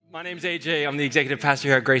My name's AJ. I'm the executive pastor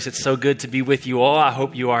here at Grace. It's so good to be with you all. I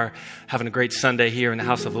hope you are having a great Sunday here in the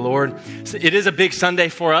house of the Lord. So it is a big Sunday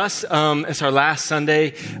for us. It's our last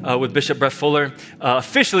Sunday with Bishop Brett Fuller,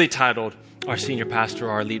 officially titled our senior pastor,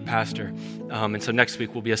 our lead pastor. And so next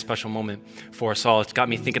week will be a special moment for us all. It's got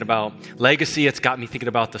me thinking about legacy. It's got me thinking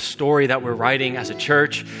about the story that we're writing as a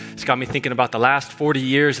church. It's got me thinking about the last 40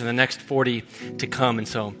 years and the next 40 to come. And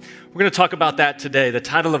so we're going to talk about that today. The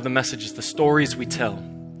title of the message is The Stories We Tell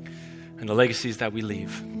and the Legacies That We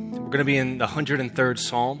Leave. We're going to be in the 103rd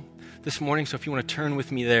Psalm this morning, so if you want to turn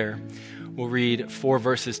with me there, we'll read 4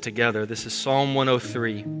 verses together. This is Psalm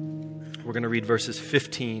 103. We're going to read verses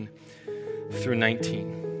 15 through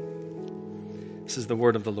 19. This is the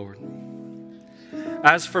word of the Lord.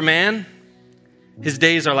 As for man, his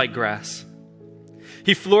days are like grass.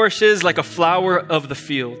 He flourishes like a flower of the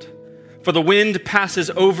field, for the wind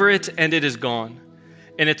passes over it and it is gone,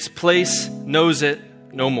 and its place knows it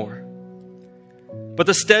no more. But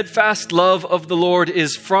the steadfast love of the Lord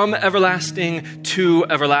is from everlasting to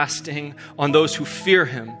everlasting on those who fear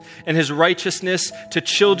him, and his righteousness to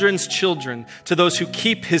children's children, to those who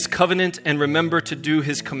keep his covenant and remember to do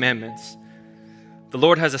his commandments. The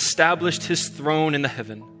Lord has established his throne in the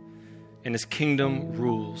heaven, and his kingdom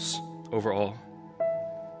rules over all.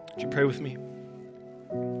 Would you pray with me?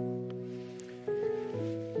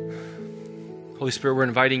 Holy Spirit, we're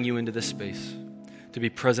inviting you into this space to be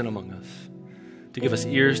present among us, to give us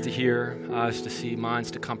ears to hear, eyes to see,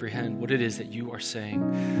 minds to comprehend what it is that you are saying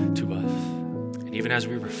to us. And even as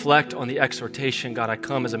we reflect on the exhortation, God, I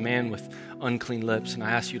come as a man with unclean lips, and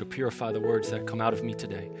I ask you to purify the words that come out of me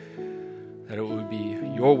today, that it would be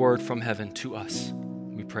your word from heaven to us.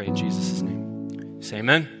 We pray in Jesus' name. Say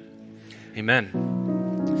amen. Amen.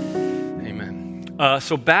 Amen.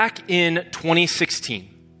 So back in 2016,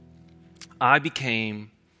 I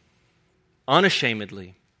became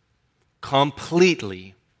unashamedly,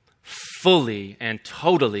 completely, fully, and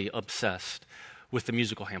totally obsessed with the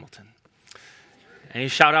musical Hamilton. Any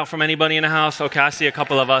shout out from anybody in the house? Okay, I see a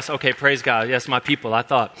couple of us. Okay, praise God. Yes, my people. I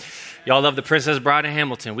thought y'all love The Princess Bride and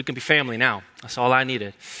Hamilton. We can be family now. That's all I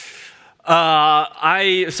needed.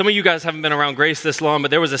 Some of you guys haven't been around Grace this long,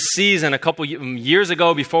 but there was a season a couple years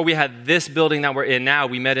ago before we had this building that we're in now.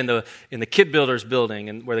 We met in the Kid Builders building,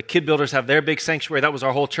 and where the Kid Builders have their big sanctuary. That was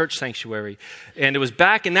our whole church sanctuary. And it was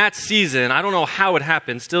back in that season. I don't know how it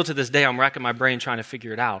happened. Still to this day, I'm racking my brain trying to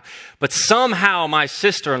figure it out. But somehow my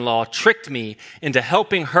sister-in-law tricked me into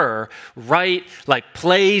helping her write like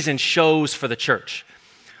plays and shows for the church.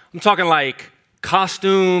 I'm talking like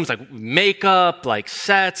costumes, like makeup, like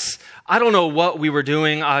sets. I don't know what we were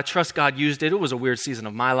doing. I trust God used it. It was a weird season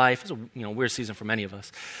of my life. It was a weird season for many of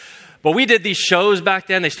us. But we did these shows back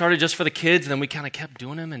then. They started just for the kids, and then we kind of kept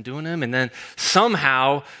doing them. And then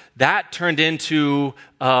somehow that turned into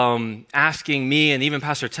asking me and even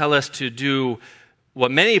Pastor Tellis to do what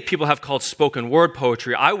many people have called spoken word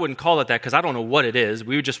poetry. I wouldn't call it that because I don't know what it is.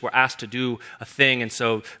 We just were asked to do a thing, and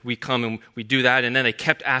so we come and we do that, and then they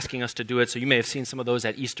kept asking us to do it. So you may have seen some of those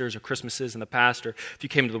at Easters or Christmases in the past, or if you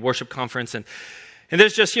came to the worship conference. And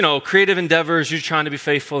there's just, creative endeavors. You're trying to be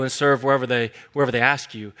faithful and serve wherever they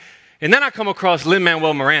ask you. And then I come across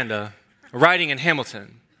Lin-Manuel Miranda writing in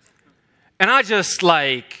Hamilton. And I just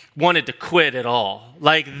wanted to quit it all.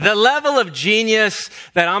 The level of genius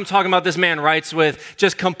that I'm talking about this man writes with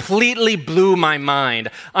just completely blew my mind.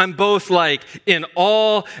 I'm both in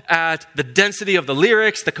awe at the density of the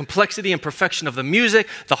lyrics, the complexity and perfection of the music,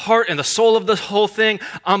 the heart and the soul of the whole thing.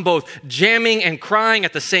 I'm both jamming and crying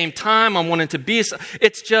at the same time. I'm wanting to be,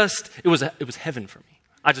 it was heaven for me.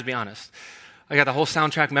 I'll just be honest. I got the whole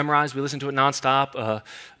soundtrack memorized. We listened to it nonstop.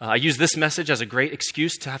 I used this message as a great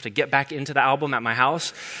excuse to have to get back into the album at my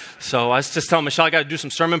house. So I was just telling Michelle I got to do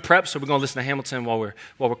some sermon prep, so we're going to listen to Hamilton while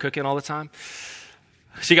we're cooking all the time.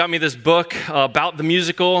 She got me this book about the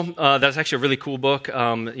musical. That's actually a really cool book.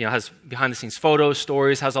 Has behind the scenes photos,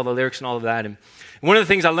 stories, has all the lyrics and all of that. And one of the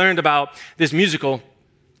things I learned about this musical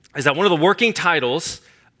is that one of the working titles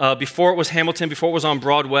before it was Hamilton, before it was on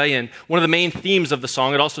Broadway, and one of the main themes of the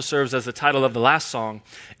song, it also serves as the title of the last song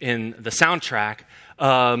in the soundtrack,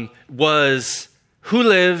 was who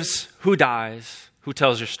lives, who dies, who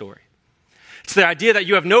tells your story. It's the idea that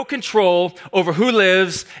you have no control over who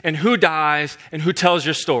lives and who dies and who tells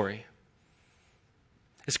your story.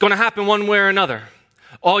 It's going to happen one way or another.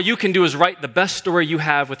 All you can do is write the best story you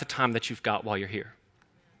have with the time that you've got while you're here.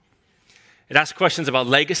 It asks questions about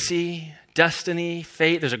legacy, destiny,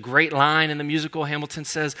 fate. There's a great line in the musical. Hamilton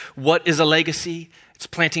says, "What is a legacy? It's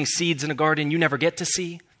planting seeds in a garden you never get to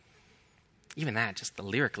see." Even that, just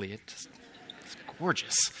lyrically, it's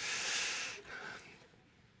gorgeous.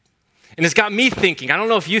 And it's got me thinking. I don't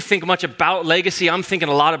know if you think much about legacy. I'm thinking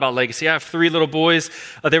a lot about legacy. I have 3 little boys.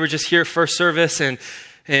 They were just here first service, and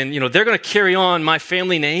they're going to carry on my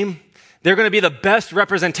family name. They're going to be the best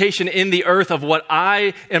representation in the earth of what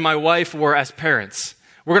I and my wife were as parents.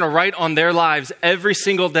 We're going to write on their lives every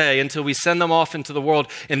single day until we send them off into the world,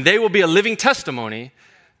 and they will be a living testimony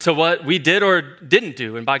to what we did or didn't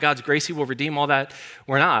do. And by God's grace, He will redeem all that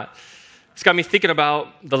we're not. It's got me thinking about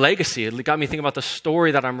the legacy. It got me thinking about the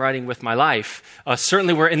story that I'm writing with my life.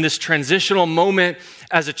 Certainly, we're in this transitional moment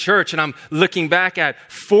as a church, and I'm looking back at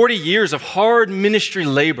 40 years of hard ministry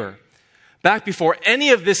labor, back before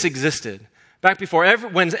any of this existed, back before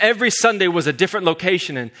when every Sunday was a different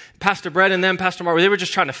location, and Pastor Brett and them, Pastor Mark, they were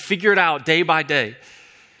just trying to figure it out day by day.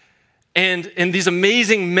 And these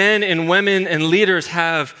amazing men and women and leaders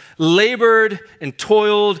have labored and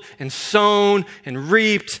toiled and sown and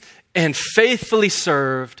reaped and faithfully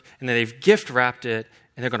served, and then they've gift wrapped it,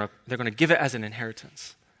 and they're gonna give it as an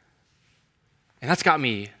inheritance. And that's got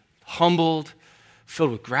me humbled,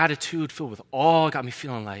 filled with gratitude, filled with awe. It got me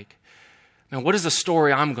feeling like, man, what is the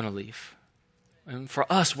story I'm gonna leave? And for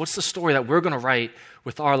us, what's the story that we're gonna write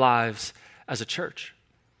with our lives as a church?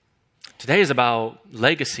 Today is about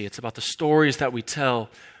legacy. It's about the stories that we tell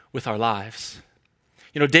with our lives.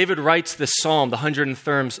 David writes this psalm, the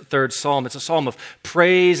 103rd psalm. It's a psalm of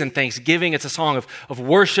praise and thanksgiving. It's a song of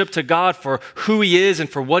worship to God for who He is and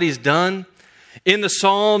for what He's done. In the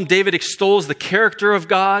psalm, David extols the character of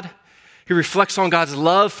God. He reflects on God's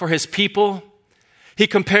love for His people. He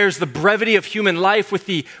compares the brevity of human life with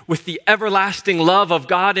the everlasting love of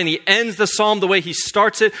God, and he ends the psalm the way he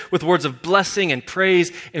starts it, with words of blessing and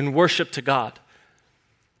praise and worship to God.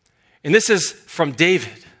 And this is from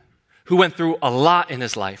David, who went through a lot in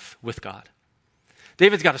his life with God.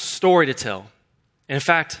 David's got a story to tell. And in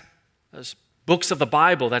fact, there's books of the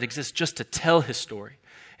Bible that exist just to tell his story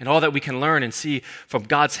and all that we can learn and see from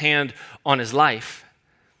God's hand on his life.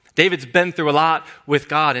 David's been through a lot with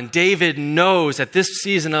God, and David knows at this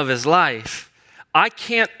season of his life, I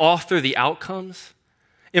can't author the outcomes.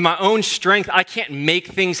 In my own strength, I can't make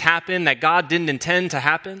things happen that God didn't intend to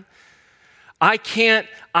happen. I can't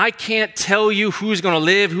tell you who's going to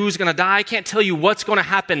live, who's going to die. I can't tell you what's going to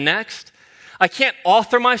happen next. I can't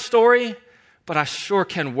author my story, but I sure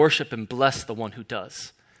can worship and bless the one who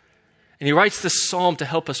does. And he writes this psalm to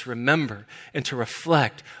help us remember and to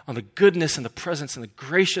reflect on the goodness and the presence and the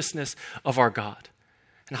graciousness of our God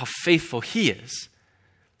and how faithful He is.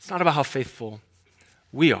 It's not about how faithful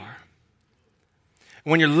we are.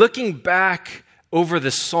 And when you're looking back over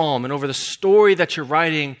this psalm and over the story that you're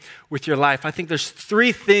writing with your life, I think there's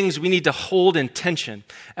 3 things we need to hold in tension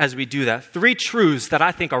as we do that. 3 truths that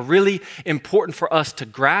I think are really important for us to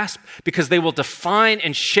grasp because they will define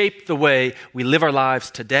and shape the way we live our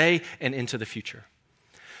lives today and into the future.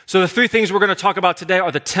 So the 3 things we're going to talk about today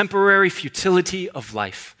are the temporary futility of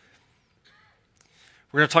life.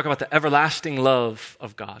 We're going to talk about the everlasting love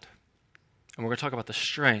of God. And we're going to talk about the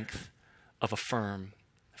strength of a firm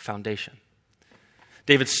foundation.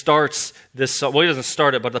 David starts this, he doesn't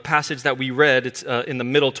start it, but the passage that we read, it's in the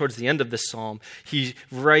middle towards the end of this psalm. He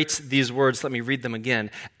writes these words, let me read them again.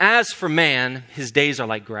 As for man, his days are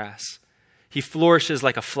like grass. He flourishes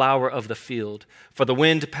like a flower of the field, for the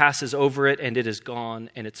wind passes over it and it is gone,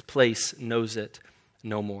 and its place knows it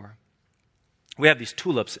no more. We have these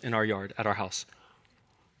tulips in our yard at our house.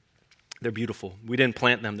 They're beautiful. We didn't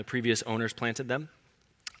plant them. The previous owners planted them.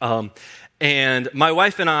 And my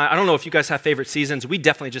wife and I don't know if you guys have favorite seasons. We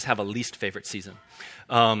definitely just have a least favorite season.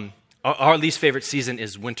 Our least favorite season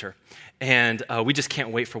is winter. And we just can't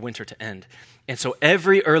wait for winter to end. And so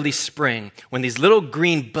every early spring, when these little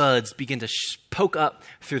green buds begin to poke up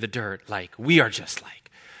through the dirt, like we are just like,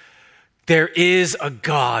 there is a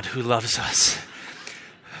God who loves us.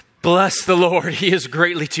 Bless the Lord, He is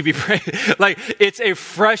greatly to be praised. Like, it's a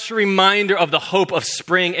fresh reminder of the hope of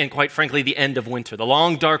spring and, quite frankly, the end of winter. The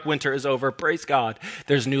long, dark winter is over. Praise God.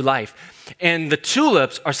 There's new life. And the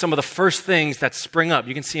tulips are some of the first things that spring up.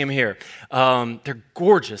 You can see them here. They're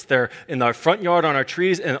gorgeous. They're in our front yard on our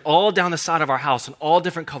trees and all down the side of our house in all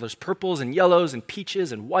different colors, purples and yellows and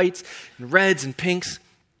peaches and whites and reds and pinks.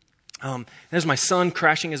 There's my son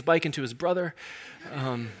crashing his bike into his brother,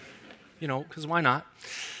 because why not?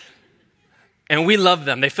 And we love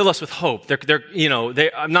them. They fill us with hope.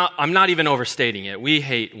 I'm not even overstating it. We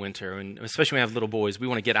hate winter, and especially when we have little boys. We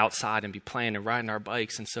want to get outside and be playing and riding our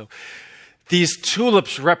bikes. And so these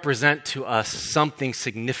tulips represent to us something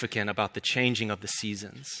significant about the changing of the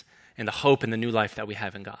seasons and the hope and the new life that we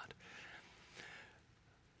have in God.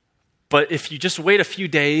 But if you just wait a few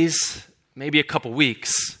days, maybe a couple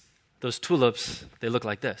weeks, those tulips, they look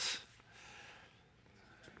like this.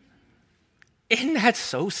 isn't that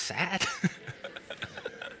so sad?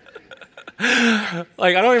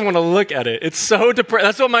 Like, I don't even want to look at it. It's so depressing.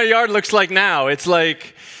 That's what my yard looks like now. It's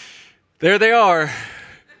like, there they are.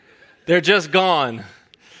 They're just gone.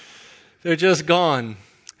 They're just gone.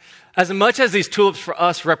 As much as these tulips for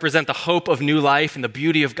us represent the hope of new life and the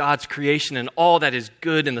beauty of God's creation and all that is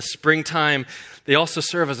good in the springtime, they also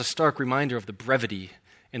serve as a stark reminder of the brevity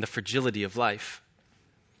and the fragility of life.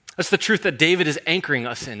 That's the truth that David is anchoring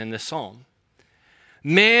us in this psalm.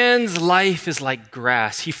 Man's life is like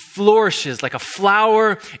grass. He flourishes like a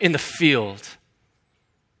flower in the field.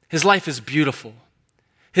 His life is beautiful.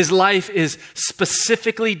 His life is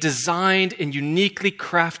specifically designed and uniquely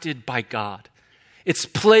crafted by God. It's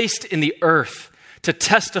placed in the earth to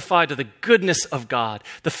testify to the goodness of God,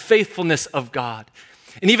 the faithfulness of God.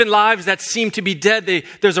 And even lives that seem to be dead,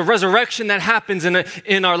 there's a resurrection that happens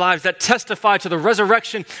in our lives that testify to the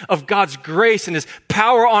resurrection of God's grace and His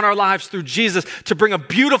power on our lives through Jesus to bring a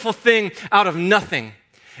beautiful thing out of nothing.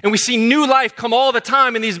 And we see new life come all the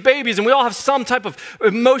time in these babies, and we all have some type of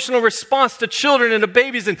emotional response to children and to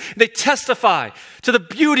babies, and they testify to the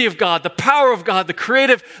beauty of God, the power of God, the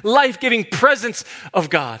creative, life-giving presence of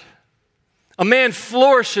God. A man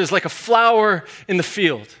flourishes like a flower in the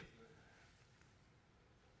field.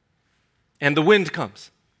 And the wind comes.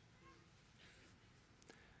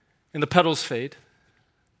 And the petals fade.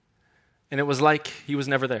 And it was like he was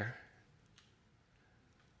never there.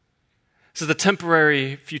 This is the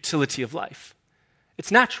temporary futility of life. It's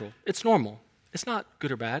natural. It's normal. It's not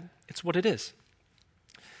good or bad. It's what it is.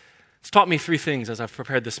 It's taught me three things as I've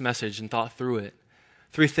prepared this message and thought through it.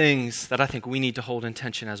 Three things that I think we need to hold in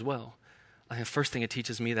tension as well. I think the first thing it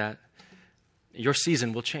teaches me that your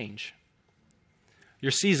season will change.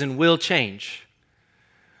 Your season will change.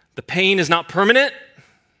 The pain is not permanent,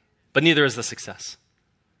 but neither is the success.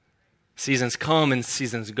 Seasons come and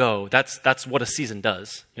seasons go. That's what a season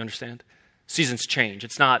does. You understand? Seasons change.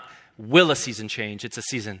 It's not will a season change, it's a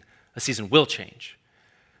season will change.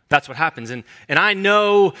 That's what happens. And I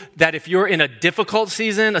know that if you're in a difficult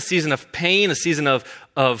season, a season of pain, a season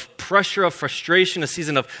of pressure, of frustration, a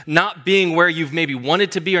season of not being where you've maybe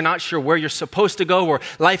wanted to be or not sure where you're supposed to go, or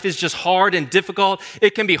life is just hard and difficult,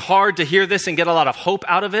 it can be hard to hear this and get a lot of hope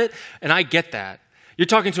out of it. And I get that. You're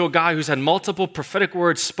talking to a guy who's had multiple prophetic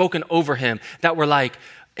words spoken over him that were like,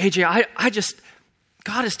 AJ,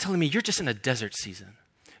 God is telling me you're just in a desert season.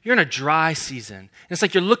 You're in a dry season. And it's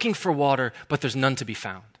like you're looking for water, but there's none to be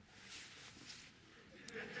found.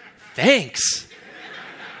 Thanks.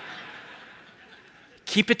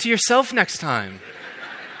 Keep it to yourself next time.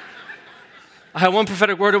 I had one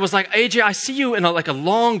prophetic word. It was like, AJ, I see you in a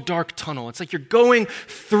long, dark tunnel. It's like you're going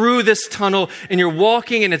through this tunnel and you're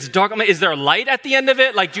walking and it's dark. I mean, is there a light at the end of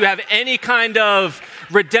it? Like, do you have any kind of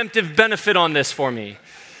redemptive benefit on this for me?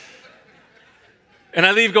 And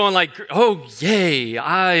I leave going like, oh, yay,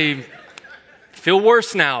 I feel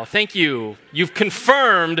worse now. Thank you. You've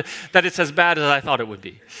confirmed that it's as bad as I thought it would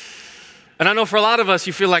be. And I know for a lot of us,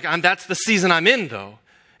 you feel like that's the season I'm in, though.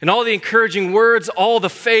 And all the encouraging words, all the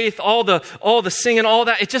faith, all the singing, all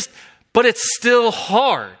that, but it's still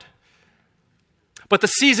hard. But the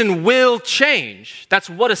season will change. That's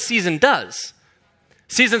what a season does.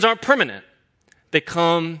 Seasons aren't permanent. They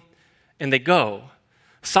come and they go.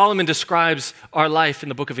 Solomon describes our life in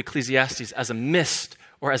the book of Ecclesiastes as a mist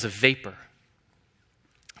or as a vapor.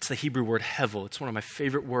 It's the Hebrew word hevel. It's one of my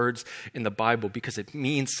favorite words in the Bible because it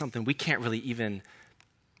means something we can't really even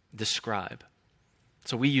describe.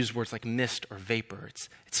 So we use words like mist or vapor.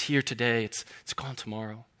 It's here today. It's gone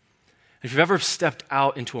tomorrow. If you've ever stepped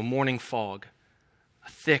out into a morning fog, a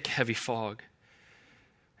thick, heavy fog,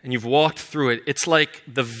 and you've walked through it, it's like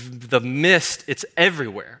the mist, it's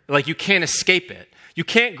everywhere. Like you can't escape it. You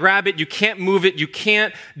can't grab it. You can't move it. You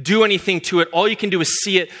can't do anything to it. All you can do is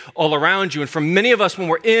see it all around you. And for many of us, when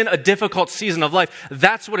we're in a difficult season of life,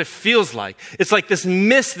 that's what it feels like. It's like this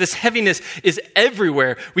mist, this heaviness is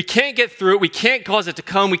everywhere. We can't get through it. We can't cause it to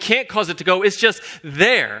come. We can't cause it to go. It's just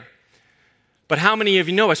there. But how many of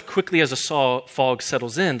you know as quickly as a fog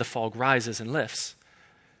settles in, the fog rises and lifts?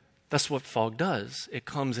 That's what fog does. It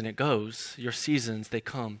comes and it goes. Your seasons, they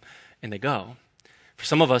come and they go. For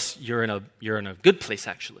some of us, you're in a good place,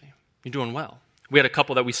 actually. You're doing well. We had a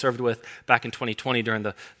couple that we served with back in 2020 during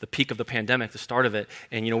the peak of the pandemic, the start of it.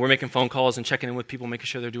 And, we're making phone calls and checking in with people, making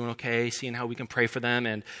sure they're doing okay, seeing how we can pray for them.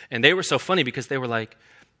 And they were so funny because they were like,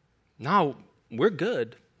 no, we're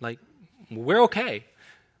good. Like, we're okay.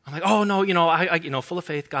 I'm like, oh, no, I full of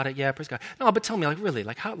faith, got it, yeah, praise God. No, but tell me, really,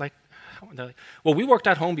 how, they're like, well, we worked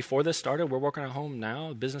at home before this started. We're working at home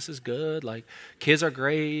now. Business is good. Like, kids are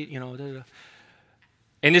great, da, da.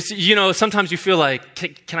 And it's, sometimes you feel like,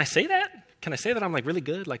 can I say that? can I say that I'm like really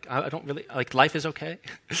good? Like I don't really, like life is okay?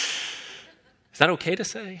 Is that okay to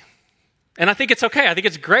say? And I think it's okay. I think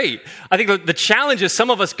it's great. I think the challenge is some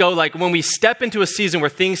of us go like when we step into a season where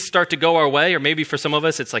things start to go our way, or maybe for some of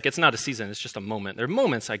us, it's like, it's not a season, it's just a moment. There are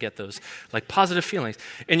moments I get those like positive feelings.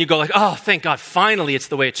 And you go like, oh, thank God, finally it's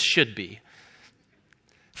the way it should be.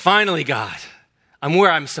 Finally, God, I'm where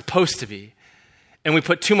I'm supposed to be. And we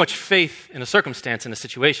put too much faith in a circumstance, in a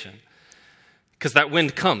situation, because that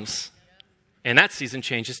wind comes and that season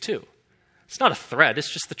changes too. It's not a threat,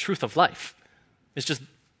 it's just the truth of life. It's just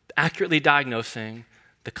accurately diagnosing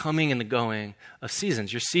the coming and the going of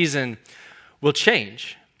seasons. Your season will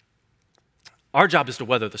change. Our job is to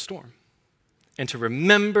weather the storm and to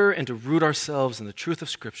remember and to root ourselves in the truth of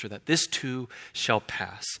Scripture that this too shall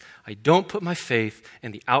pass. I don't put my faith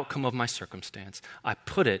in the outcome of my circumstance. I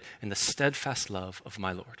put it in the steadfast love of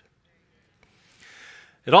my Lord.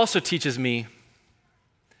 It also teaches me,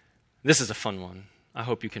 this is a fun one. I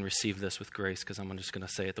hope you can receive this with grace because I'm just going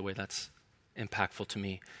to say it the way that's impactful to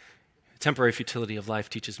me. Temporary futility of life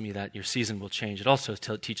teaches me that your season will change. It also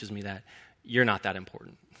teaches me that you're not that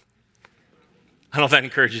important. I don't know if that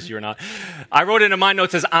encourages you or not. I wrote it in my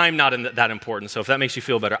notes as I'm not that important, so if that makes you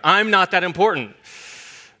feel better. I'm not that important.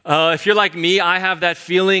 If you're like me, I have that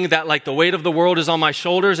feeling that like the weight of the world is on my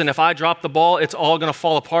shoulders, and if I drop the ball, it's all going to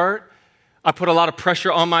fall apart. I put a lot of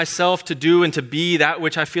pressure on myself to do and to be that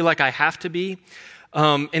which I feel like I have to be.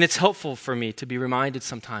 And it's helpful for me to be reminded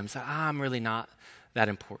sometimes that I'm really not that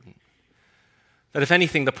important. That if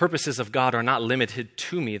anything, the purposes of God are not limited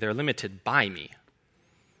to me, they're limited by me.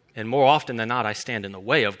 And more often than not, I stand in the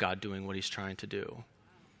way of God doing what he's trying to do.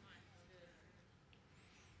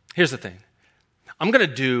 Here's the thing. I'm going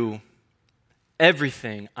to do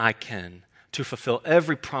everything I can to fulfill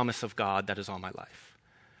every promise of God that is on my life.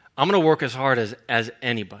 I'm going to work as hard as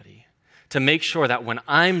anybody to make sure that when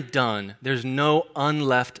I'm done, there's no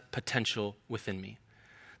unleft potential within me.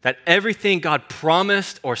 That everything God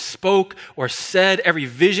promised or spoke or said, every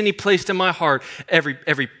vision he placed in my heart,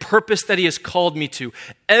 every purpose that he has called me to,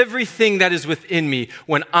 everything that is within me,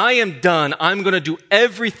 when I am done, I'm going to do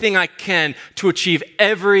everything I can to achieve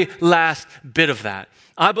every last bit of that.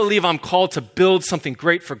 I believe I'm called to build something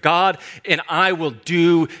great for God, and I will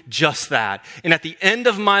do just that. And at the end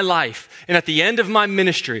of my life, and at the end of my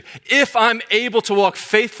ministry, if I'm able to walk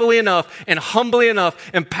faithfully enough and humbly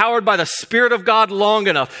enough, empowered by the Spirit of God long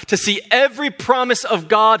enough to see every promise of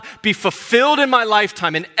God be fulfilled in my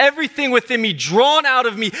lifetime and everything within me drawn out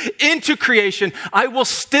of me into creation, I will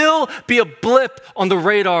still be a blip on the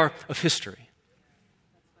radar of history.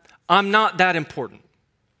 I'm not that important.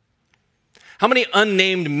 How many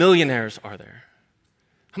unnamed millionaires are there?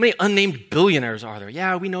 How many unnamed billionaires are there?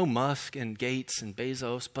 Yeah, we know Musk and Gates and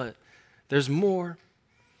Bezos, but there's more.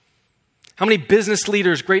 How many business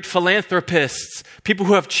leaders, great philanthropists, people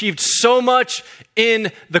who have achieved so much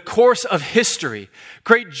in the course of history,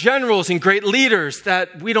 great generals and great leaders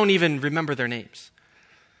that we don't even remember their names.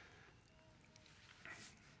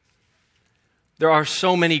 There are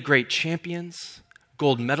so many great champions,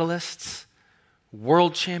 gold medalists,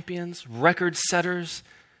 world champions, record setters.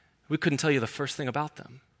 We couldn't tell you the first thing about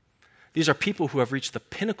them. These are people who have reached the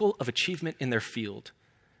pinnacle of achievement in their field.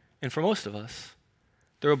 And for most of us,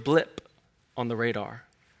 they're a blip on the radar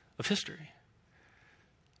of history.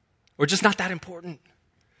 We're just not that important.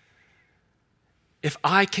 If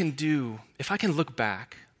I can look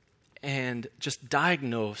back and just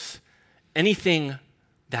diagnose anything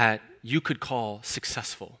that you could call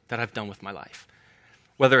successful that I've done with my life,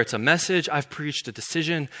 whether it's a message I've preached, a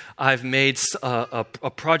decision I've made, a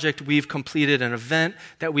project we've completed, an event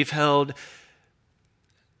that we've held.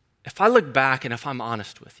 If I look back and if I'm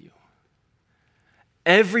honest with you,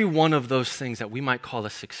 every one of those things that we might call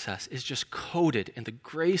a success is just coated in the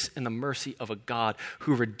grace and the mercy of a God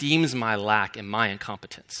who redeems my lack and my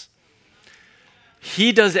incompetence.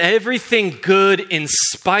 He does everything good in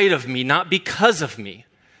spite of me, not because of me.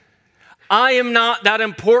 I am not that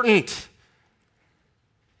important.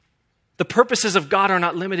 The purposes of God are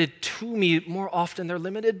not limited to me. More often, they're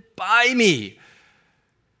limited by me.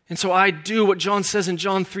 And so I do what John says in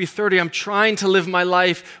John 3:30. I'm trying to live my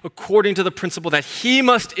life according to the principle that he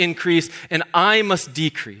must increase and I must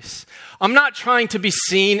decrease. I'm not trying to be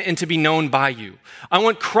seen and to be known by you. I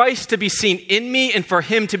want Christ to be seen in me and for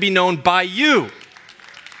him to be known by you.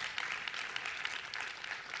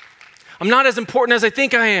 I'm not as important as I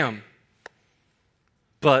think I am,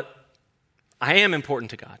 but I am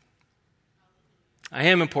important to God. I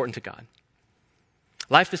am important to God.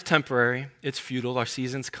 Life is temporary. It's futile. Our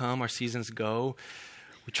seasons come, our seasons go.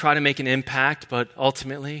 We try to make an impact, but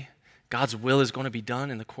ultimately, God's will is going to be done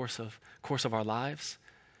in the course of our lives.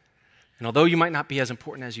 And although you might not be as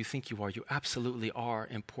important as you think you are, you absolutely are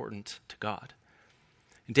important to God.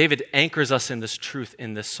 And David anchors us in this truth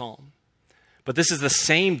in this psalm. But this is the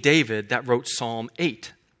same David that wrote Psalm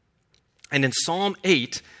 8. And in Psalm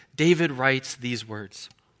 8, David writes these words.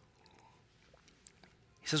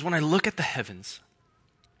 He says, when I look at the heavens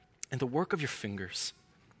and the work of your fingers,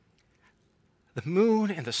 the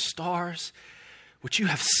moon and the stars which you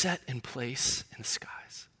have set in place in the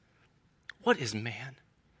skies, what is man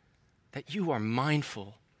that you are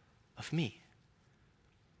mindful of me?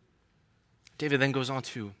 David then goes on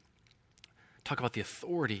to talk about the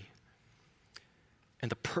authority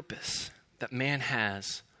and the purpose that man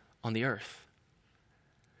has on the earth.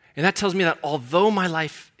 And that tells me that although my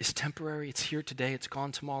life is temporary, it's here today, it's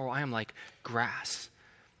gone tomorrow, I am like grass.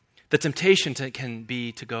 The temptation can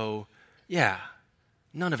be to go, yeah,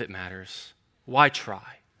 none of it matters. Why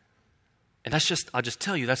try? And I'll just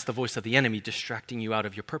tell you, that's the voice of the enemy distracting you out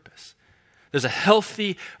of your purpose. There's a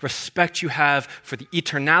healthy respect you have for the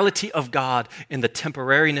eternality of God in the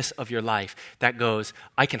temporariness of your life that goes,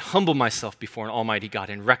 I can humble myself before an almighty God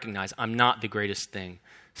and recognize I'm not the greatest thing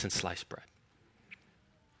since sliced bread.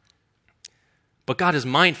 But God is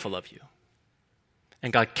mindful of you,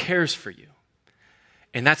 and God cares for you.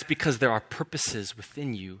 And that's because there are purposes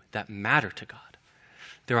within you that matter to God.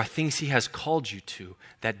 There are things he has called you to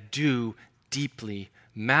that do deeply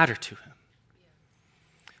matter to him.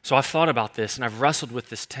 So I've thought about this, and I've wrestled with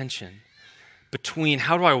this tension between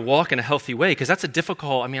how do I walk in a healthy way? Because that's a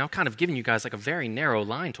difficult, I'm kind of giving you guys like a very narrow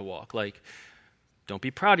line to walk. Like, don't be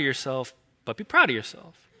proud of yourself, but be proud of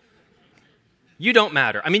yourself. You don't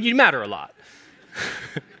matter. You matter a lot.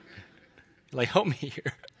 Like, help me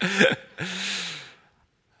here.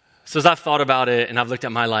 So as I've thought about it and I've looked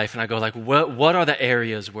at my life and I go like, what are the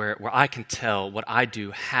areas where I can tell what I do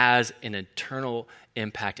has an eternal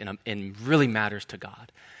impact and really matters to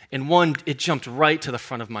God? And one, it jumped right to the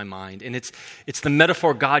front of my mind. And it's the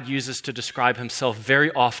metaphor God uses to describe himself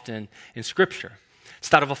very often in Scripture. It's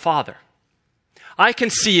that of a father. I can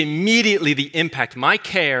see immediately the impact my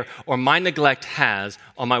care or my neglect has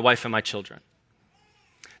on my wife and my children.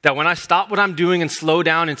 That when I stop what I'm doing and slow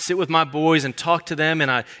down and sit with my boys and talk to them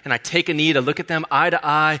and I take a knee to look at them eye to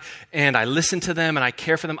eye and I listen to them and I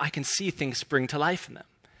care for them, I can see things spring to life in them.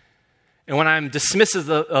 And when I'm dismissive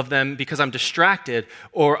of them because I'm distracted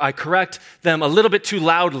or I correct them a little bit too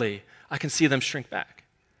loudly, I can see them shrink back.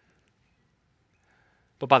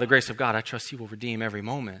 But by the grace of God, I trust he will redeem every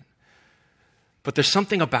moment. But there's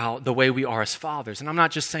something about the way we are as fathers. And I'm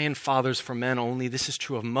not just saying fathers for men only. This is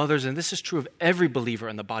true of mothers, and this is true of every believer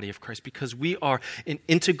in the body of Christ because we are an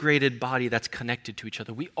integrated body that's connected to each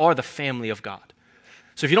other. We are the family of God.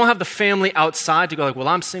 So if you don't have the family outside to go like, well,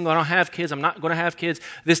 I'm single, I don't have kids, I'm not going to have kids,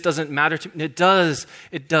 this doesn't matter to me. It does,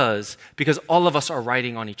 because all of us are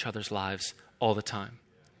writing on each other's lives all the time.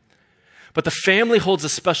 But the family holds a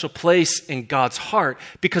special place in God's heart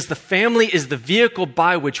because the family is the vehicle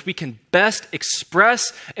by which we can best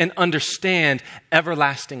express and understand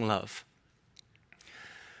everlasting love.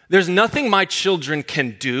 There's nothing my children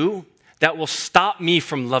can do that will stop me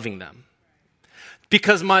from loving them.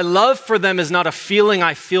 Because my love for them is not a feeling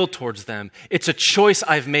I feel towards them. It's a choice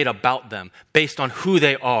I've made about them based on who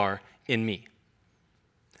they are in me.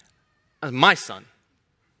 As my son,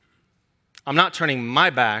 I'm not turning my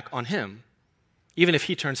back on him, even if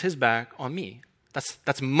he turns his back on me.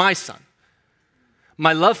 That's my son.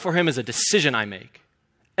 My love for him is a decision I make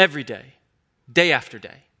every day after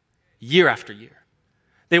day, year after year.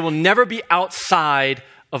 They will never be outside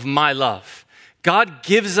of my love. God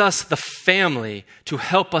gives us the family to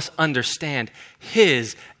help us understand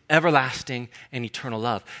his everlasting and eternal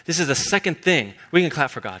love. This is the second thing. We can clap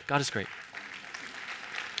for God. God is great.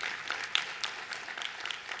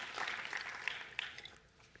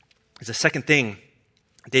 It's the second thing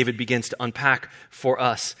David begins to unpack for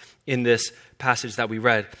us in this passage that we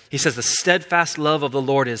read. He says, the steadfast love of the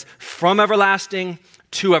Lord is from everlasting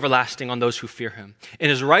to everlasting on those who fear him, and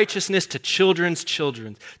his righteousness to children's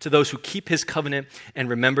children, to those who keep his covenant and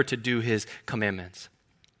remember to do his commandments.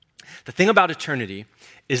 The thing about eternity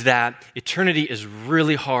is that eternity is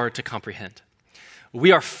really hard to comprehend.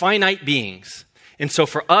 We are finite beings, and so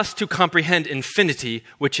for us to comprehend infinity,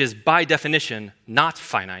 which is by definition not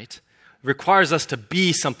finite, requires us to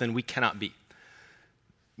be something we cannot be.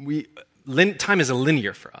 Time is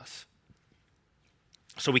linear for us.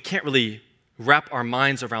 So we can't really wrap our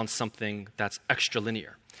minds around something that's extra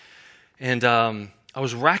linear. And I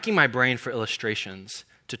was racking my brain for illustrations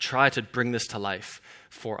to try to bring this to life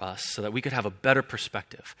for us so that we could have a better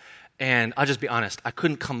perspective. And I'll just be honest, I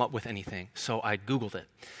couldn't come up with anything, so I Googled it.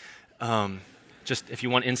 Just if you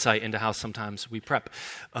want insight into how sometimes we prep.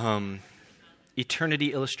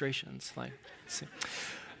 Eternity illustrations. Like, let's see.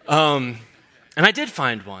 And I did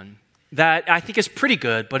find one that I think is pretty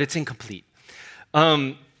good, but it's incomplete.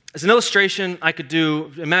 As an illustration, I could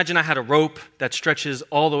imagine I had a rope that stretches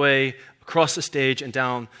all the way across the stage and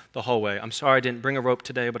down the hallway. I'm sorry I didn't bring a rope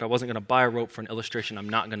today, but I wasn't going to buy a rope for an illustration I'm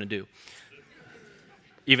not going to do,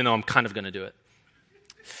 even though I'm kind of going to do it.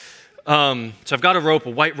 So I've got a rope, a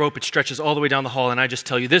white rope. It stretches all the way down the hall, and I just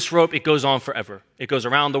tell you, this rope, it goes on forever. It goes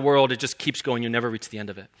around the world. It just keeps going. You never reach the end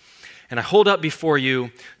of it. And I hold up before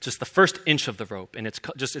you just the first inch of the rope, and it's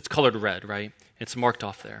colored red, right? It's marked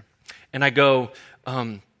off there. And I go,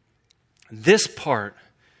 this part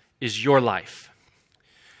is your life.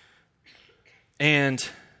 And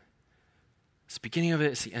it's the beginning of it,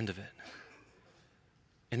 it's the end of it.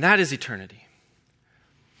 And that is eternity.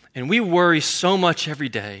 And we worry so much every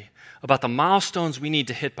day about the milestones we need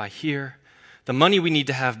to hit by here, the money we need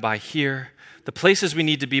to have by here, the places we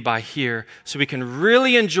need to be by here, so we can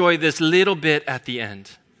really enjoy this little bit at the end.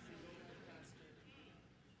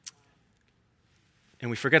 And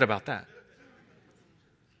we forget about that.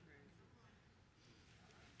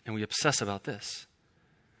 And we obsess about this.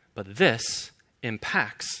 But this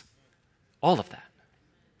impacts all of that.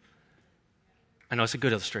 I know it's a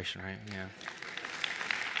good illustration, right? Yeah.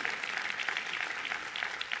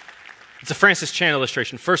 It's a Francis Chan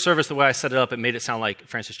illustration. First service, the way I set it up, it made it sound like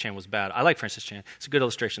Francis Chan was bad. I like Francis Chan. It's a good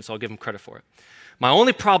illustration, so I'll give him credit for it. My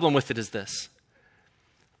only problem with it is this.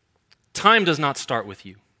 Time does not start with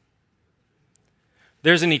you.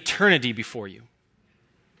 There's an eternity before you.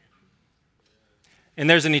 And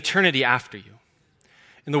there's an eternity after you.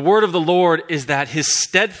 And the word of the Lord is that his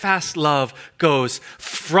steadfast love goes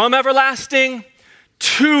from everlasting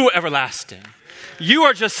to everlasting. You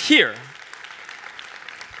are just here.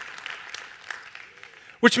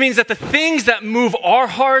 Which means that the things that move our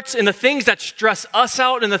hearts and the things that stress us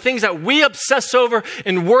out and the things that we obsess over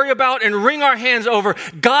and worry about and wring our hands over,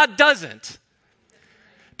 God doesn't.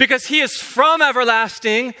 Because he is from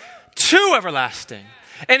everlasting to everlasting.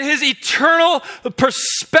 And his eternal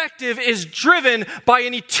perspective is driven by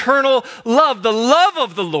an eternal love. The love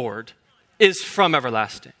of the Lord is from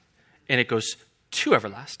everlasting. And it goes to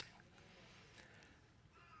everlasting.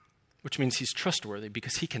 Which means he's trustworthy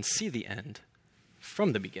because he can see the end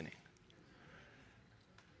from the beginning.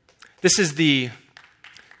 This is the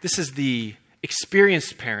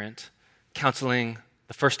experienced parent counseling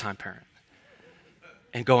the first-time parent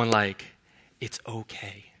and going like, it's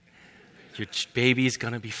okay. Your baby's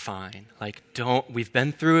going to be fine. Like, we've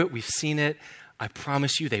been through it. We've seen it. I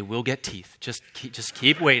promise you they will get teeth. Just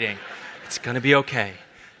keep waiting. It's going to be okay.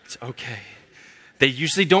 It's okay. They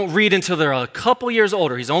usually don't read until they're a couple years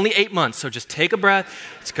older. He's only 8 months, so just take a breath.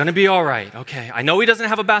 It's going to be all right. Okay. I know he doesn't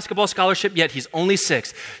have a basketball scholarship yet. He's only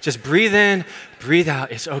 6. Just breathe in, breathe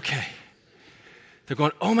out. It's okay. They're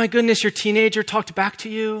going, oh my goodness, your teenager talked back to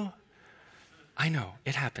you. I know.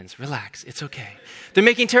 It happens. Relax. It's okay. They're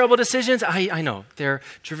making terrible decisions. I know. They're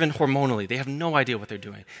driven hormonally. They have no idea what they're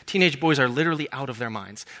doing. Teenage boys are literally out of their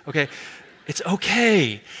minds. Okay. It's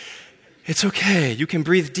okay. It's okay. You can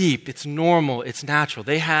breathe deep. It's normal. It's natural.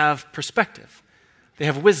 They have perspective. They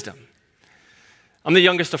have wisdom. I'm the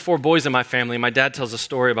youngest of 4 boys in my family. My dad tells a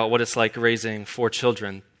story about what it's like raising 4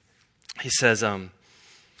 children. He says, when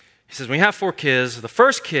you have 4 kids, the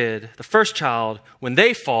first child, when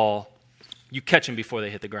they fall, you catch them before they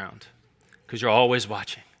hit the ground because you're always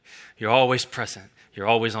watching. You're always present. You're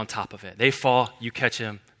always on top of it. They fall, you catch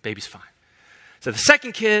them, baby's fine. So the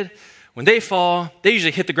second kid, when they fall, they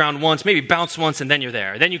usually hit the ground once, maybe bounce once, and then you're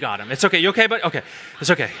there. Then you got them. It's okay. You okay, buddy? Okay. It's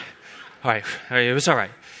okay. All right. It's all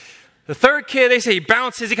right. The third kid, they say he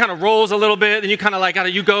bounces. He kind of rolls a little bit. And you kind of like,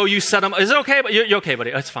 you go, you set him. Is it okay? But you're okay,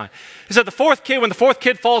 buddy. That's fine. He said the fourth kid, when the fourth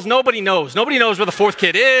kid falls, nobody knows. Nobody knows where the fourth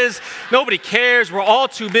kid is. Nobody cares. We're all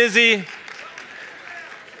too busy.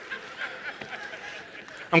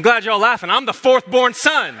 I'm glad you're all laughing. I'm the 4th born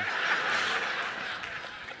son.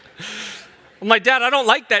 I'm like, Dad, I don't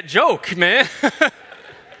like that joke, man.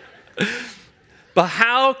 But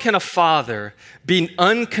how can a father be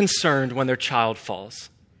unconcerned when their child falls?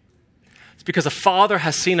 It's because a father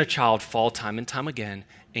has seen a child fall time and time again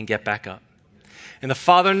and get back up. And the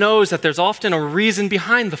father knows that there's often a reason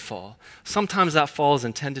behind the fall. Sometimes that fall is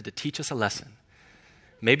intended to teach us a lesson.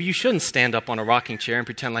 Maybe you shouldn't stand up on a rocking chair and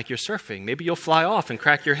pretend like you're surfing. Maybe you'll fly off and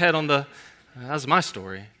crack your head on the... That was my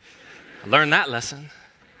story. I learned that lesson.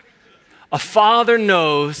 A father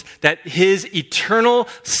knows that his eternal,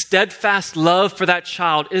 steadfast love for that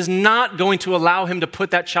child is not going to allow him to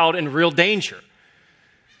put that child in real danger.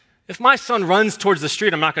 If my son runs towards the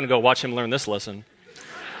street, I'm not going to go watch him learn this lesson.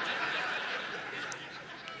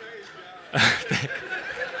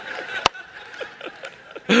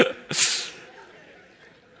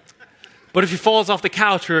 But if he falls off the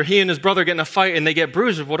couch or he and his brother get in a fight and they get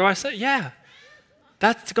bruised, what do I say? Yeah,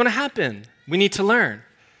 that's going to happen. We need to learn.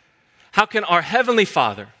 How can our Heavenly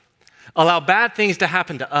Father allow bad things to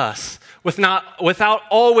happen to us without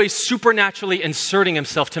always supernaturally inserting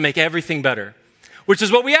himself to make everything better? Which is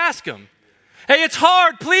what we ask him. Hey, it's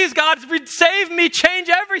hard. Please, God, save me, change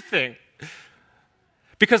everything.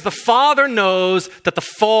 Because the Father knows that the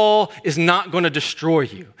fall is not going to destroy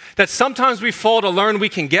you. That sometimes we fall to learn we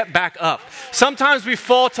can get back up. Sometimes we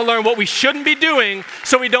fall to learn what we shouldn't be doing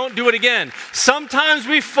so we don't do it again. Sometimes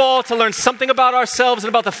we fall to learn something about ourselves and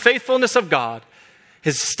about the faithfulness of God,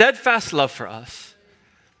 his steadfast love for us.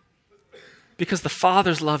 Because the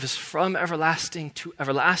Father's love is from everlasting to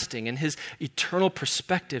everlasting, and his eternal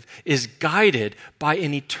perspective is guided by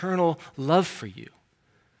an eternal love for you.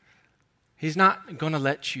 He's not going to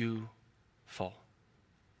let you fall.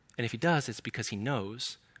 And if he does, it's because he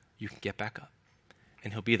knows you can get back up,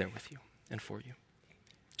 and he'll be there with you and for you.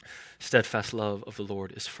 Steadfast love of the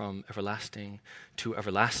Lord is from everlasting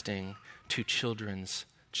to children's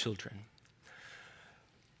children.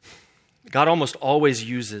 God almost always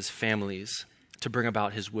uses families to bring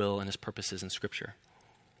about his will and his purposes in Scripture.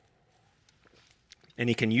 And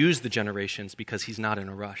he can use the generations because he's not in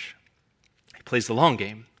a rush. He plays the long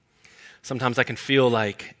game. Sometimes I can feel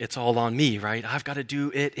like it's all on me, right? I've got to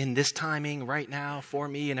do it in this timing right now for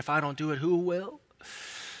me, and if I don't do it, who will?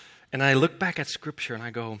 And I look back at Scripture and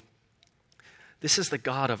I go, this is the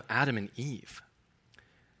God of Adam and Eve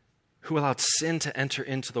who allowed sin to enter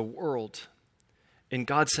into the world. And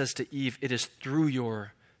God says to Eve, it is through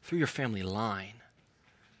your family line.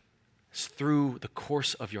 It's through the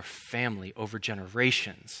course of your family over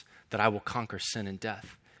generations that I will conquer sin and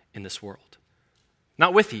death in this world.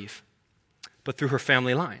 Not with Eve, but through her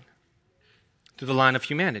family line. Through the line of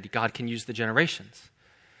humanity, God can use the generations.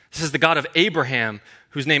 This is the God of Abraham,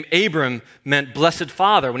 whose name Abram meant blessed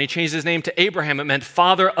father. When he changed his name to Abraham, it meant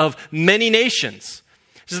father of many nations.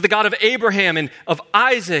 This is the God of Abraham and of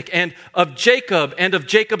Isaac and of Jacob and of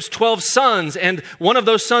Jacob's 12 sons and one of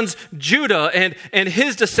those sons, Judah, and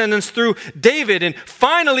his descendants through David. And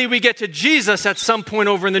finally, we get to Jesus at some point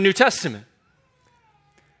over in the New Testament.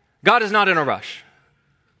 God is not in a rush.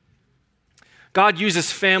 God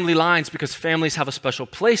uses family lines because families have a special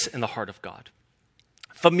place in the heart of God.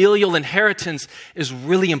 Familial inheritance is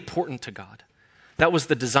really important to God. That was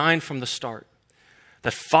the design from the start.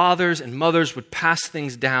 That fathers and mothers would pass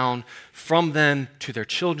things down from them to their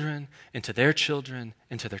children, and to their children,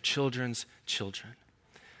 and to their children's children.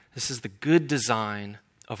 This is the good design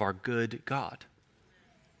of our good God.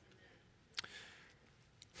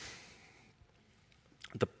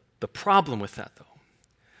 The problem with that, though,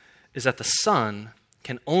 is that the son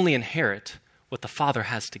can only inherit what the father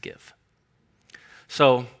has to give.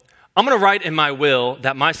 So I'm going to write in my will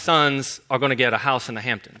that my sons are going to get a house in the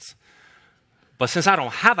Hamptons. But since I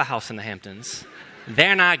don't have a house in the Hamptons,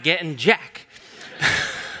 they're not getting jack.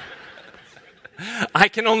 I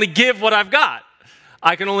can only give what I've got.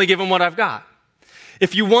 I can only give them what I've got.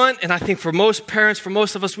 If you want, and I think for most parents, for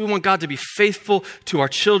most of us, we want God to be faithful to our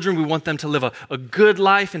children. We want them to live a good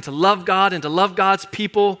life and to love God and to love God's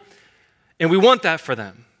people. And we want that for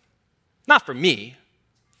them. Not for me.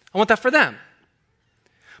 I want that for them.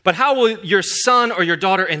 But how will your son or your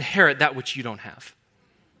daughter inherit that which you don't have?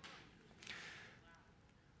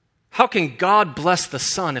 How can God bless the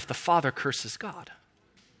son if the father curses God?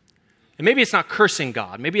 And maybe it's not cursing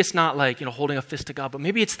God. Maybe it's not like, holding a fist to God, but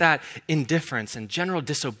maybe it's that indifference and general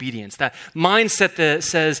disobedience, that mindset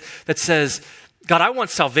that says, God, I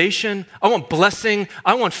want salvation, I want blessing,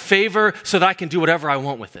 I want favor so that I can do whatever I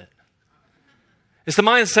want with it. It's the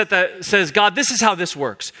mindset that says, God, this is how this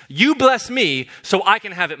works. You bless me so I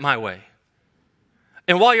can have it my way.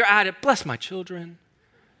 And while you're at it, bless my children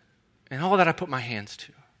and all that I put my hands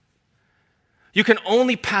to. You can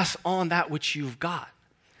only pass on that which you've got.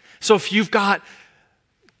 So if you've got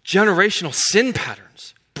generational sin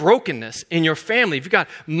patterns, brokenness in your family, if you've got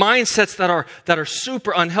mindsets that are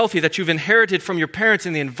super unhealthy that you've inherited from your parents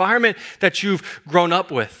in the environment that you've grown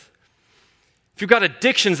up with, if you've got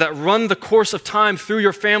addictions that run the course of time through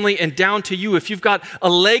your family and down to you, if you've got a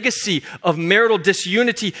legacy of marital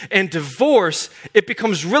disunity and divorce, it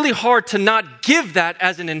becomes really hard to not give that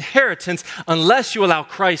as an inheritance unless you allow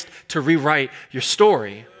Christ to rewrite your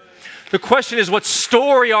story. The question is, what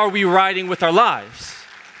story are we writing with our lives?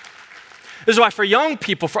 This is why for young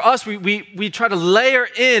people, for us, we try to layer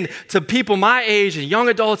in to people my age and young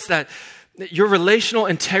adults that your relational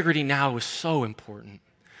integrity now is so important.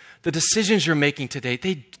 The decisions you're making today,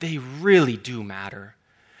 they really do matter.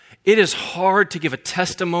 It is hard to give a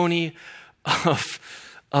testimony of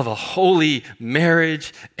a holy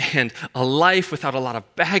marriage and a life without a lot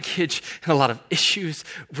of baggage and a lot of issues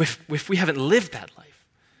if we haven't lived that life.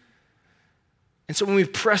 And so when we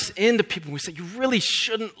press into people, we say, you really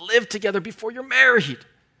shouldn't live together before you're married,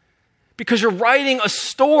 because you're writing a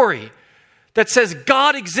story that says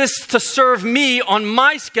God exists to serve me on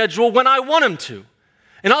my schedule when I want him to.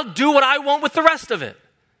 And I'll do what I want with the rest of it.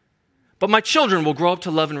 But my children will grow up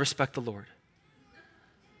to love and respect the Lord.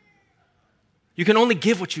 You can only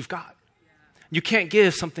give what you've got. You can't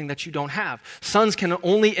give something that you don't have. Sons can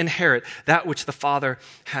only inherit that which the Father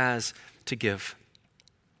has to give.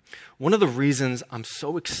 One of the reasons I'm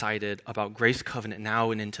so excited about Grace Covenant now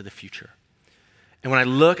and into the future, and when I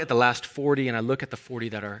look at the last 40 and I look at the 40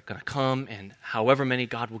 that are going to come and however many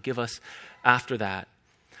God will give us after that,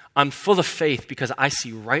 I'm full of faith because I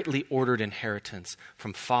see rightly ordered inheritance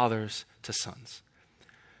from fathers to sons.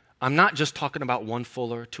 I'm not just talking about one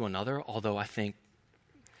fuller to another, although I think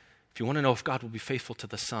if you want to know if God will be faithful to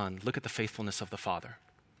the son, look at the faithfulness of the father.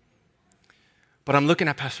 But I'm looking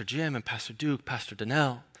at Pastor Jim and Pastor Duke, Pastor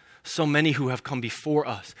Donnell, so many who have come before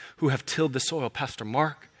us, who have tilled the soil, Pastor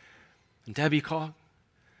Mark and Debbie Cog,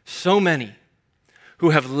 so many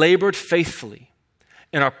who have labored faithfully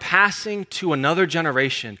and are passing to another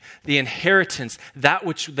generation the inheritance, that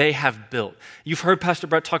which they have built. You've heard Pastor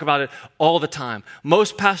Brett talk about it all the time.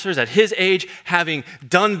 Most pastors at his age, having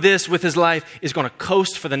done this with his life, is going to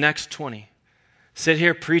coast for the next 20. Sit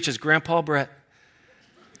here, preach as Grandpa Brett,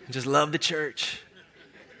 and just love the church.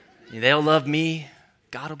 They'll love me.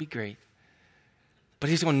 God will be great. But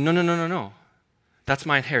he's going, no. That's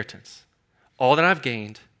my inheritance. All that I've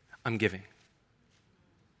gained, I'm giving.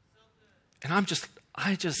 And I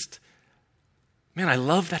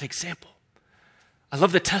love that example. I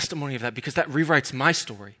love the testimony of that because that rewrites my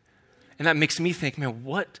story. And that makes me think, man,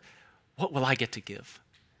 what will I get to give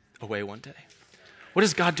away one day? What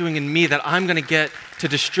is God doing in me that I'm going to get to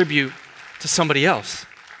distribute to somebody else?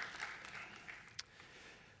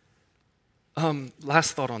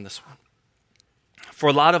 Last thought on this one. For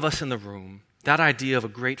a lot of us in the room, that idea of a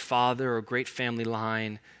great father or a great family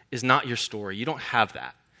line is not your story. You don't have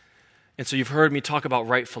that. And so you've heard me talk about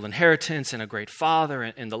rightful inheritance and a great father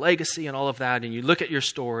and the legacy and all of that, and you look at your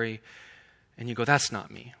story and you go, that's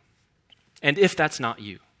not me. And if that's not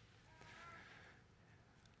you,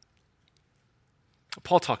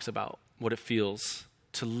 Paul talks about what it feels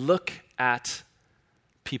to look at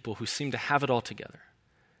people who seem to have it all together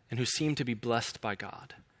and who seem to be blessed by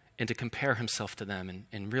God, and to compare himself to them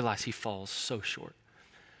and realize he falls so short.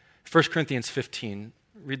 1 Corinthians 15,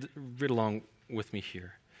 read along with me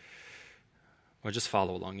here. Or just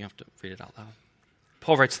follow along. You have to read it out loud.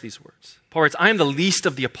 Paul writes these words. Paul writes, I am the least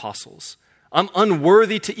of the apostles. I'm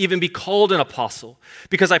unworthy to even be called an apostle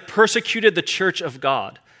because I persecuted the church of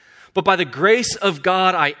God. But by the grace of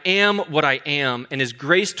God, I am what I am, and his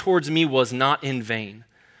grace towards me was not in vain.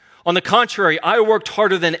 On the contrary, I worked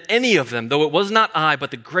harder than any of them, though it was not I,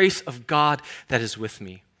 but the grace of God that is with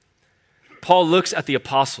me. Paul looks at the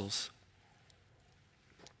apostles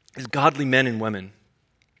as godly men and women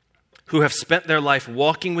who have spent their life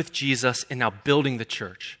walking with Jesus and now building the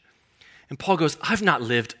church. And Paul goes, I've not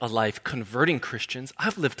lived a life converting Christians.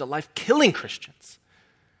 I've lived a life killing Christians.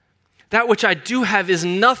 That which I do have is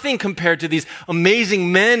nothing compared to these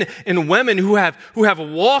amazing men and women who have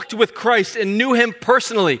walked with Christ and knew him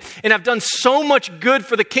personally and have done so much good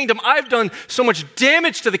for the kingdom. I've done so much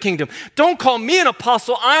damage to the kingdom. Don't call me an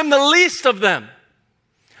apostle. I'm the least of them.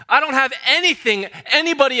 I don't have anything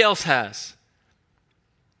anybody else has.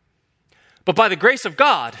 But by the grace of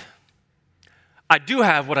God, I do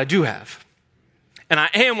have what I do have. And I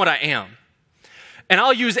am what I am. And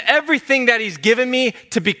I'll use everything that he's given me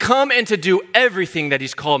to become and to do everything that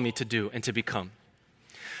he's called me to do and to become.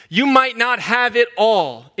 You might not have it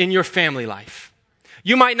all in your family life.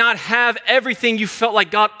 You might not have everything you felt like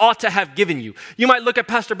God ought to have given you. You might look at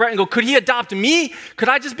Pastor Brett and go, could he adopt me? Could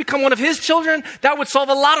I just become one of his children? That would solve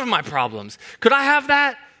a lot of my problems. Could I have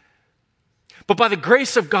that? But by the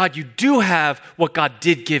grace of God, you do have what God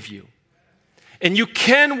did give you. And you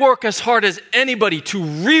can work as hard as anybody to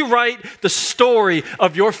rewrite the story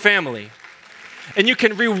of your family. And you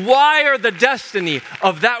can rewire the destiny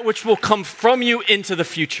of that which will come from you into the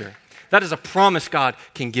future. That is a promise God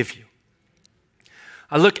can give you.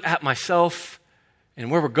 I look at myself and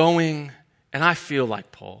where we're going, and I feel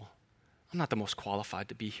like Paul. I'm not the most qualified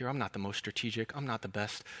to be here. I'm not the most strategic. I'm not the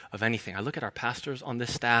best of anything. I look at our pastors on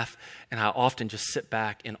this staff, and I often just sit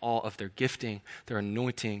back in awe of their gifting, their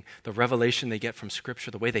anointing, the revelation they get from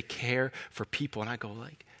Scripture, the way they care for people. And I go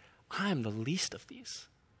like, I am the least of these.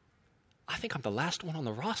 I think I'm the last one on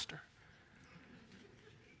the roster.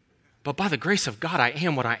 But by the grace of God, I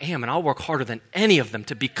am what I am, and I'll work harder than any of them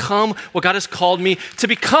to become what God has called me to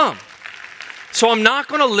become. So I'm not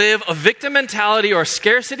going to live a victim mentality or a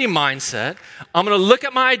scarcity mindset. I'm going to look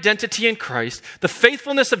at my identity in Christ, the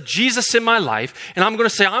faithfulness of Jesus in my life, and I'm going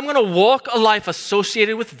to say, I'm going to walk a life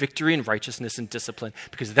associated with victory and righteousness and discipline,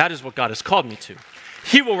 because that is what God has called me to.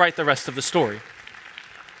 He will write the rest of the story.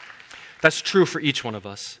 That's true for each one of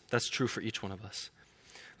us. That's true for each one of us.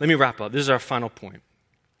 Let me wrap up. This is our final point.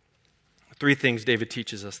 3 things David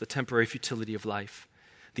teaches us: the temporary futility of life,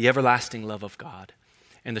 the everlasting love of God,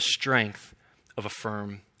 and the strength of a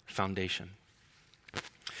firm foundation.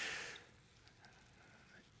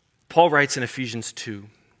 Paul writes in Ephesians 2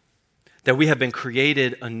 that we have been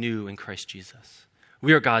created anew in Christ Jesus.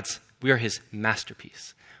 We are his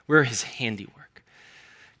masterpiece. We are his handiwork.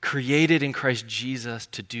 Created in Christ Jesus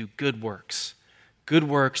to do good works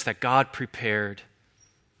that God prepared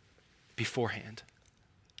beforehand.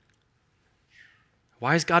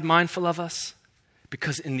 Why is God mindful of us?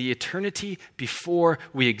 Because in the eternity before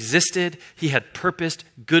we existed, he had purposed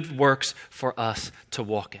good works for us to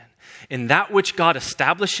walk in. In that which God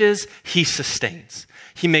establishes, he sustains.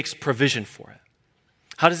 He makes provision for it.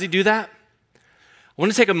 How does he do that? I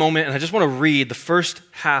want to take a moment and I just want to read the first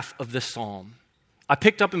half of this psalm. I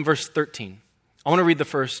picked up in verse 13. I want to read the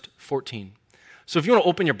first 14. So if you want to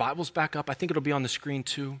open your Bibles back up, I think it'll be on the screen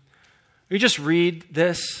too. You just read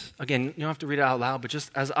this. Again, you don't have to read it out loud, but just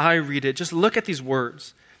as I read it, just look at these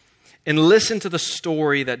words and listen to the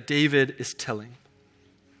story that David is telling.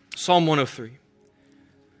 Psalm 103.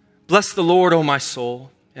 Bless the Lord, O my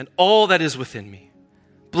soul, and all that is within me.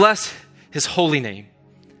 Bless his holy name.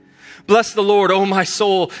 Bless the Lord, O my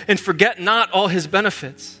soul, and forget not all his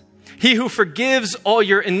benefits. He who forgives all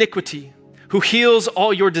your iniquity, who heals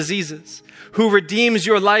all your diseases, who redeems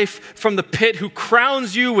your life from the pit, who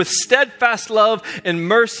crowns you with steadfast love and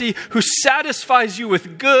mercy, who satisfies you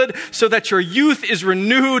with good so that your youth is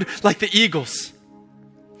renewed like the eagles.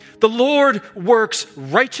 The Lord works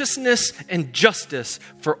righteousness and justice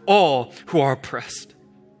for all who are oppressed.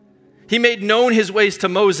 He made known his ways to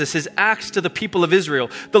Moses, his acts to the people of Israel.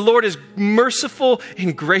 The Lord is merciful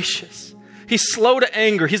and gracious. He's slow to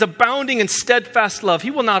anger. He's abounding in steadfast love.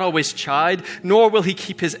 He will not always chide, nor will he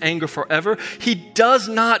keep his anger forever. He does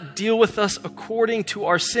not deal with us according to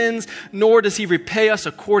our sins, nor does he repay us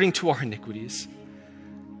according to our iniquities.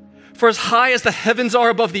 For as high as the heavens are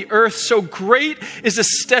above the earth, so great is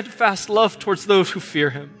his steadfast love towards those who fear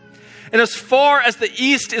him. And as far as the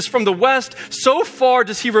east is from the west, so far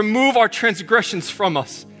does he remove our transgressions from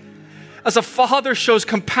us. As a father shows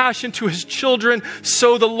compassion to his children,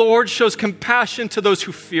 so the Lord shows compassion to those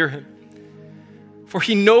who fear him. For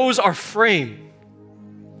he knows our frame.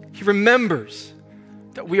 He remembers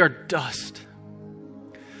that we are dust.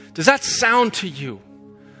 Does that sound to you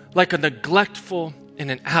like a neglectful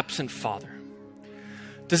and an absent father?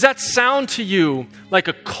 Does that sound to you like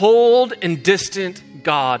a cold and distant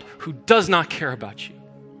God who does not care about you?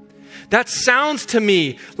 That sounds to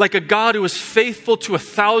me like a God who is faithful to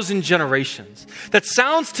 1,000 generations. That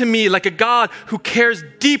sounds to me like a God who cares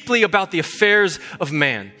deeply about the affairs of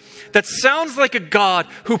man. That sounds like a God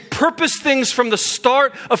who purposed things from the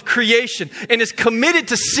start of creation and is committed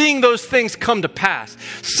to seeing those things come to pass.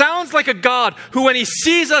 Sounds like a God who, when he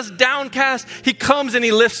sees us downcast, he comes and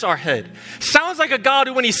he lifts our head. Sounds like a God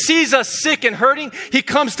who, when he sees us sick and hurting, he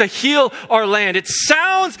comes to heal our land. It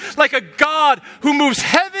sounds like a God who moves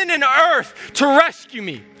heaven and earth to rescue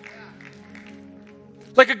me.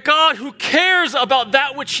 Like a God who cares about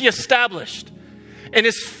that which he established and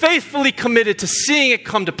is faithfully committed to seeing it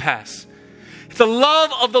come to pass. The love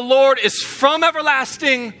of the Lord is from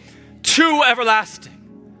everlasting to everlasting.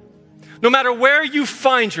 No matter where you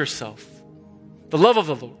find yourself, the love of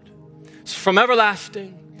the Lord is from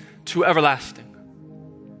everlasting to everlasting.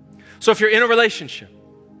 So if you're in a relationship,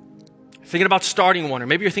 thinking about starting one, or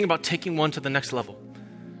maybe you're thinking about taking one to the next level,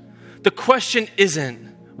 the question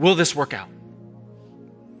isn't, will this work out?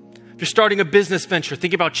 If you're starting a business venture,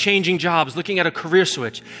 thinking about changing jobs, looking at a career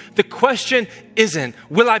switch, the question isn't,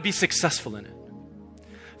 will I be successful in it?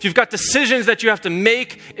 If you've got decisions that you have to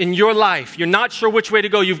make in your life, you're not sure which way to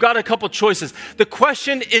go, you've got a couple choices. The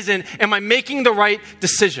question isn't, am I making the right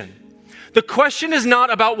decision? The question is not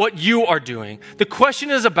about what you are doing. The question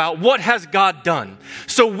is about what has God done.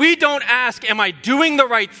 So we don't ask, am I doing the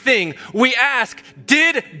right thing? We ask,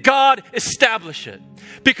 did God establish it?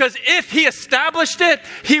 Because if he established it,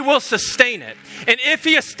 he will sustain it. And if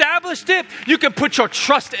he established it, you can put your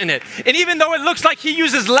trust in it. And even though it looks like he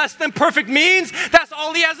uses less than perfect means, that's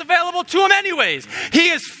all he has available to him anyways. He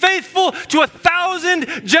is faithful to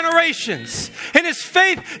 1,000 generations. And his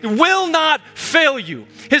faith will not fail you.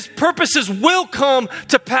 His purposes will come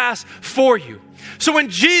to pass for you. So when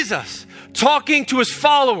Jesus, talking to his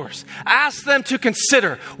followers, asked them to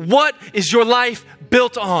consider, what is your life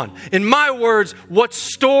built on? In my words, what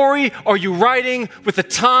story are you writing with the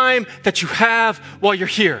time that you have while you're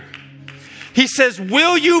here? He says,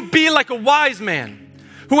 will you be like a wise man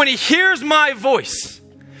who, when he hears my voice,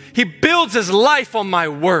 he builds his life on my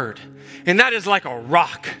word, and that is like a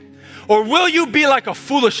rock? Or will you be like a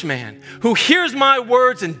foolish man who hears my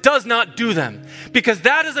words and does not do them? Because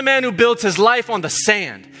that is a man who builds his life on the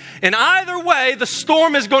sand. And either way, the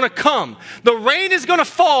storm is going to come. The rain is going to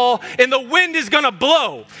fall and the wind is going to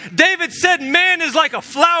blow. David said, man is like a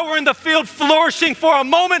flower in the field flourishing for a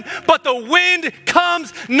moment, but the wind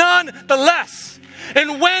comes nonetheless.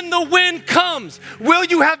 And when the wind comes, will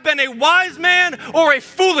you have been a wise man or a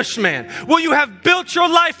foolish man? Will you have built your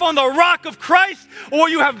life on the rock of Christ, or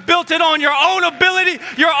you have built it on your own ability,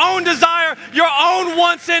 your own desire, your own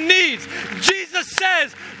wants and needs? Jesus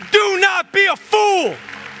says, do not be a fool.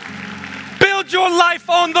 Build your life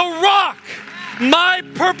on the rock. My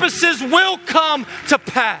purposes will come to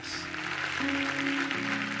pass.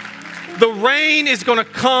 The rain is going to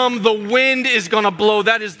come. The wind is going to blow.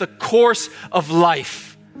 That is the course of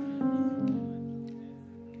life.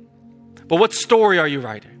 But what story are you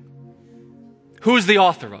writing? Who's the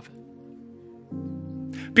author of it?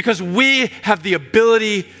 Because we have the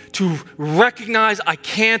ability to recognize I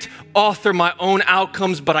can't author my own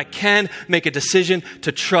outcomes, but I can make a decision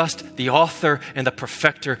to trust the author and the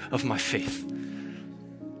perfecter of my faith.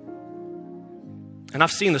 And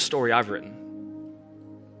I've seen the story I've written.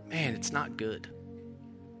 Man, it's not good.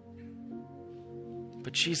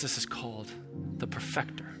 But Jesus is called the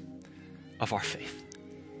perfecter of our faith,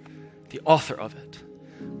 the author of it,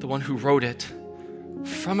 the one who wrote it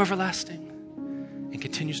from everlasting and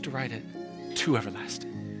continues to write it to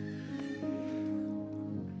everlasting.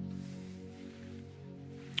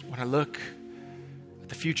 When I look at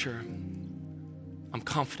the future, I'm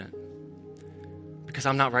confident because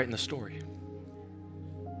I'm not writing the story.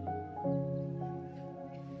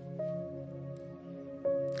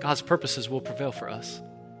 God's purposes will prevail for us.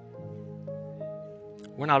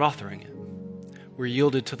 We're not authoring it. We're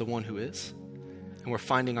yielded to the one who is, and we're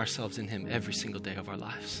finding ourselves in him every single day of our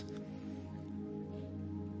lives.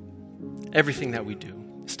 Everything that we do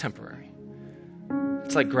is temporary.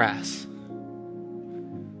 It's like grass.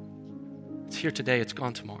 It's here today, it's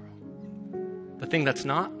gone tomorrow. The thing that's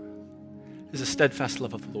not is a steadfast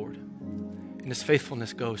love of the Lord. And his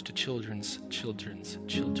faithfulness goes to children's children's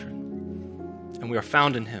children. And we are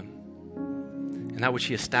found in him. And that which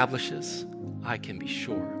he establishes, I can be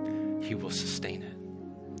sure he will sustain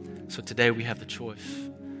it. So today we have the choice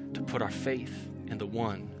to put our faith in the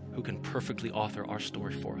one who can perfectly author our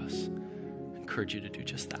story for us. I encourage you to do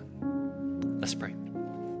just that. Let's pray.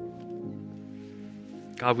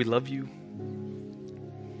 God, we love you.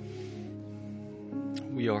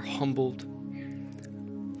 We are humbled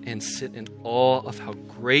and sit in awe of how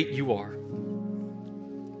great you are.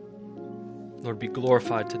 Lord, be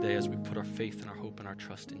glorified today as we put our faith and our hope and our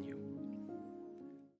trust in you.